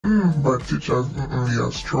but teachers, yeah,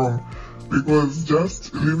 strong. Because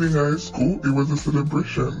just leaving high school, it was a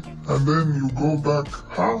celebration. And then you go back,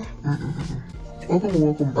 huh?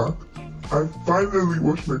 Welcome back. I finally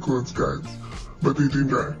washed my clothes, guys. But they didn't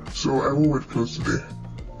dry, so I will wear clothes today.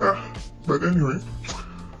 But anyway,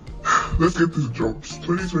 let's get to the jobs.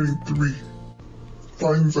 2023.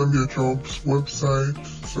 Find Zambia jobs website.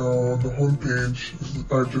 So on the homepage,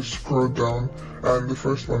 I just scrolled down, and the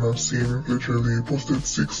first one I've seen literally posted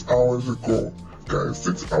 6 hours ago. Guys,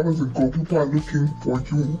 6 hours ago, people are looking for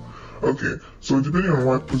you. Okay, so depending on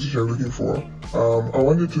what position you're looking for, I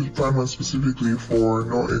wanted to find one specifically for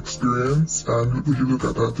no experience, and would you look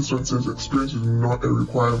at that? This one says experience is not a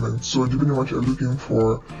requirement. So depending on what you're looking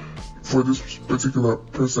for this particular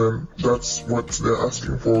person, that's what they're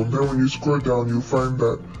asking for. Then when you scroll down, you'll find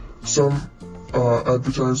that some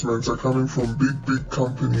advertisements are coming from big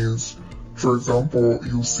companies. For example,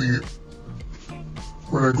 you'll see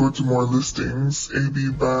when I go to more listings,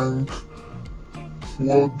 AB Bank,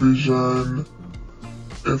 World Vision,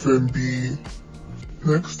 FNB.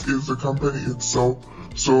 Next is the company itself.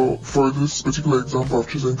 So for this particular example, I've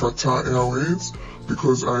chosen Qatar Airways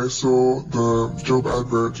because I saw the job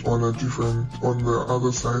advert on the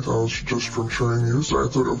other site I was just from showing you. So I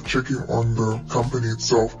thought of checking on the company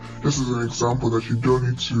itself. This is an example that you don't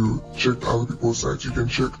need to check other people's sites. You can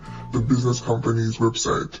check the business company's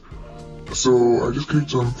website. So I just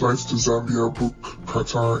clicked on flights to Zambia, book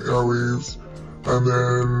Qatar Airways, and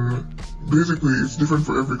then basically it's different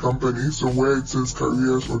for every company. So where it says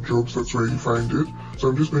careers or jobs, that's where you find it. So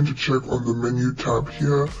I'm just going to check on the menu tab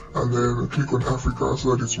here and then click on Africa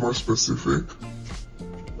so that it's more specific.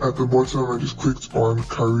 At the bottom, I just clicked on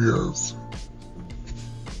careers.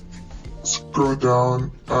 Scroll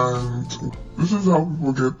down, and this is how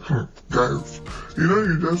people get, guys, you know,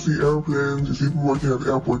 you just see airplanes, you see people working at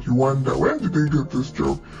the airport, you wonder, where did they get this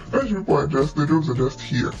job? Those people are just, the jobs are just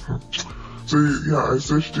here. So yeah, I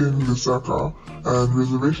searched in Lusaka and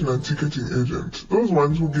reservation and ticketing agent. Those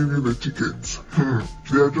ones who give you the tickets,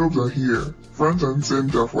 their jobs are here, front and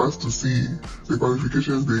center for us to see the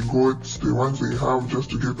qualifications they got, the ones they have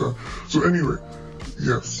just to get that. So anyway,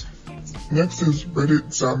 yes. Next is Reddit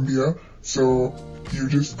Zambia. So you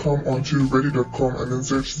just come onto reddit.com and then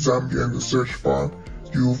search Zambia in the search bar.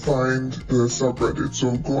 You'll find the subreddit.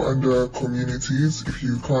 So go under communities. If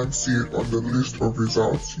you can't see it on the list of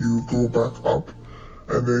results, you go back up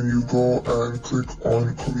and then you go and click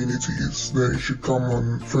on communities. Then it should come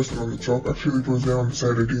on first one on the top. Actually, it was there on the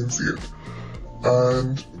side, I didn't see it.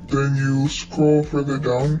 And then you scroll further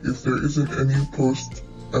down. If there isn't any post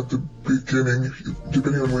at the beginning,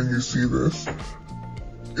 depending on when you see this,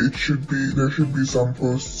 there should be some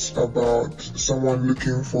posts about someone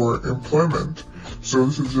looking for employment. So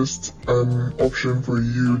this is just an option for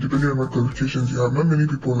you, depending on what qualifications you have. Not many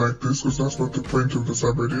people like this because that's not the point of the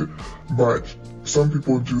subreddit, but some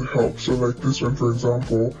people do help. So like this one, for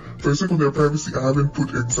example, for the sake of their privacy, I haven't put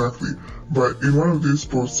exactly, but in one of these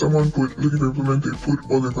posts, someone put looking for employment, they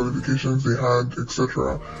put all the qualifications they had,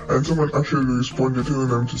 etc. And someone actually responded telling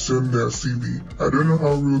them to send their CV. I don't know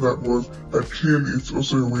how real that was, but clearly it's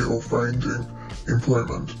also a way of finding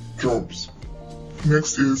employment, jobs.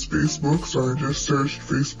 Next is Facebook. So I just searched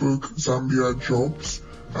Facebook Zambia jobs,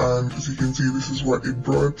 and as you can see, this is what it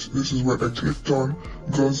brought. This is what I clicked on,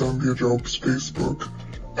 Go Zambia Jobs Facebook,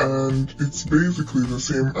 and it's basically the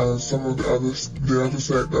same as some of the other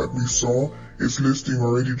site that we saw. It's listing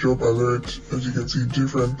already job alert, as you can see,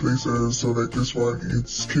 different places. So like this one,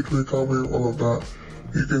 it's kick recovery, all of that.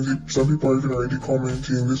 You can see some people are even already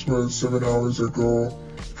commenting. This was 7 hours ago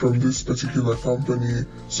from this particular company.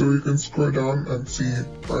 So you can scroll down and see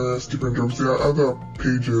various different jobs. There are other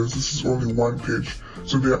pages. This is only one page.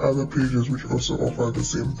 So there are other pages which also offer the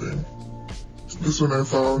same thing. This one I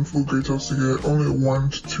found full grade jobs to get only 1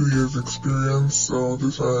 to 2 years experience. So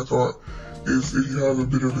this one I thought is if you have a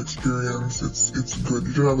bit of experience, it's good.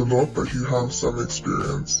 You don't have a lot, but you have some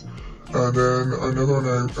experience. And then another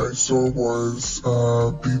one I saw was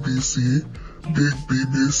BBC. Big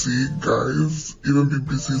BBC, guys. Even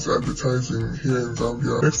BBC is advertising here in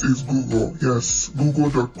Zambia. Next is Google. Yes,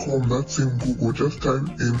 google.com. That's in Google. Just type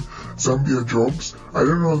in Zambia jobs. I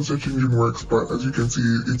don't know how the search engine works, but as you can see,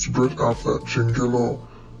 it's brought up that Chengelo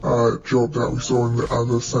job that we saw on the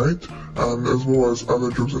other site, and as well as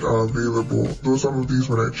other jobs that are available. Though some of these,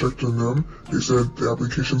 when I checked on them, they said the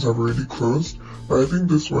applications have already closed, but I think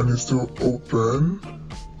this one is still open.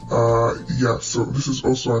 Yeah, so this is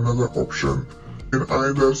also another option. You can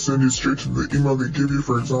either send it straight to the email they give you,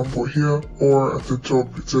 for example here, or at the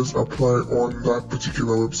top it says apply on that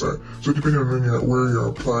particular website. So depending on where you're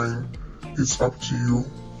applying, it's up to you.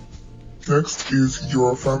 Next is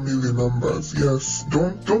your family members. Yes,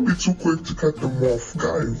 don't be too quick to cut them off,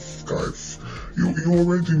 guys. You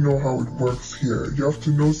already know how it works here. You have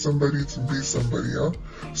to know somebody to be somebody, huh?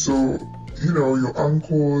 So, you know, your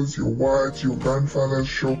uncles, your what, your grandfather's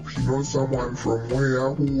shop, you know someone from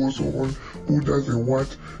where, who also on, who does a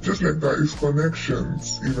what. Just like that, it's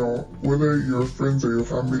connections, you know, whether your friends or your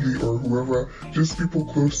family or whoever, just people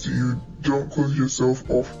close to you. Don't close yourself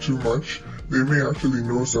off too much. They may actually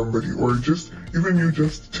know somebody, or just even you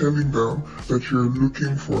just telling them that you're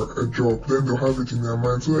looking for a job, then they'll have it in their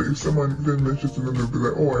mind, so that if someone even mentions to them, they'll be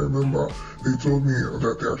like, oh, I remember they told me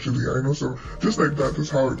that I know some. Just like that is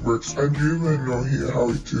how it works. And you even know here how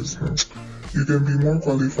it is. You can be more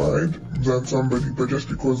qualified than somebody, but just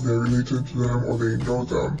because they're related to them or they know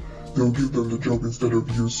them, they'll give them the job instead of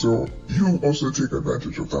you. So you also take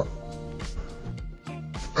advantage of that.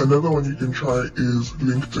 Another one you can try is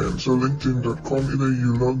LinkedIn. So LinkedIn.com, either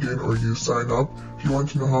you log in or you sign up. If you want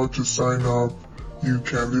to know how to sign up, you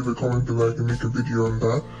can leave a comment below. I can make a video on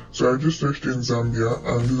that. So I just searched in Zambia,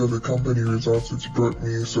 and these are the company results it's brought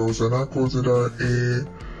me. So Zanako, ZAA,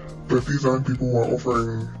 but these aren't people who are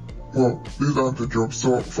offering, well, these aren't the jobs.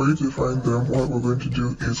 So for you to find them, what we're going to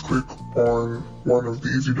do is click on one of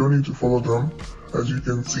these. You don't need to follow them. As you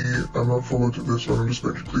can see, I'm not followed to this one. I'm just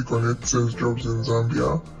going to click on it. It says jobs in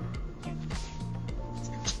Zambia.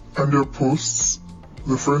 Under posts,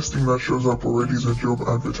 the first thing that shows up already is a job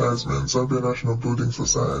advertisement. Zambia National Building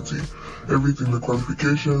Society. Everything, the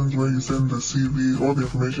qualifications, where you send the CV, all the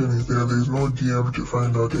information is there. There is no DM to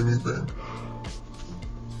find out anything.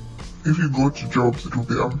 If you go to jobs, it will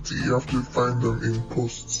be empty. You have to find them in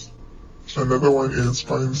posts. Another one is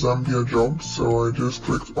find Zambia jobs. So I just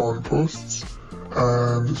clicked on posts,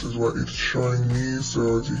 and this is what it's showing me.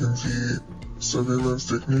 So as you can see, surveillance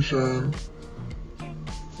technician,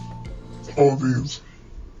 all these,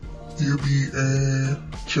 UBA,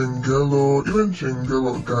 Chengelo, even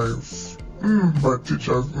Chengelo guys, but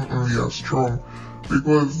teachers, yeah, strong,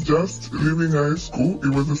 because just leaving high school,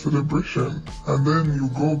 it was a celebration, and then you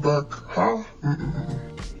go back,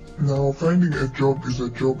 Now, finding a job is a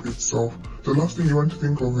job itself. The last thing you want to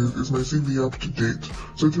think of is my CV up to date.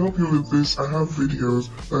 So to help you with this, I have videos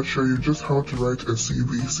that show you just how to write a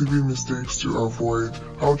CV mistakes to avoid,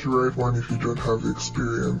 how to write one if you don't have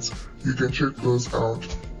experience. You can check those out.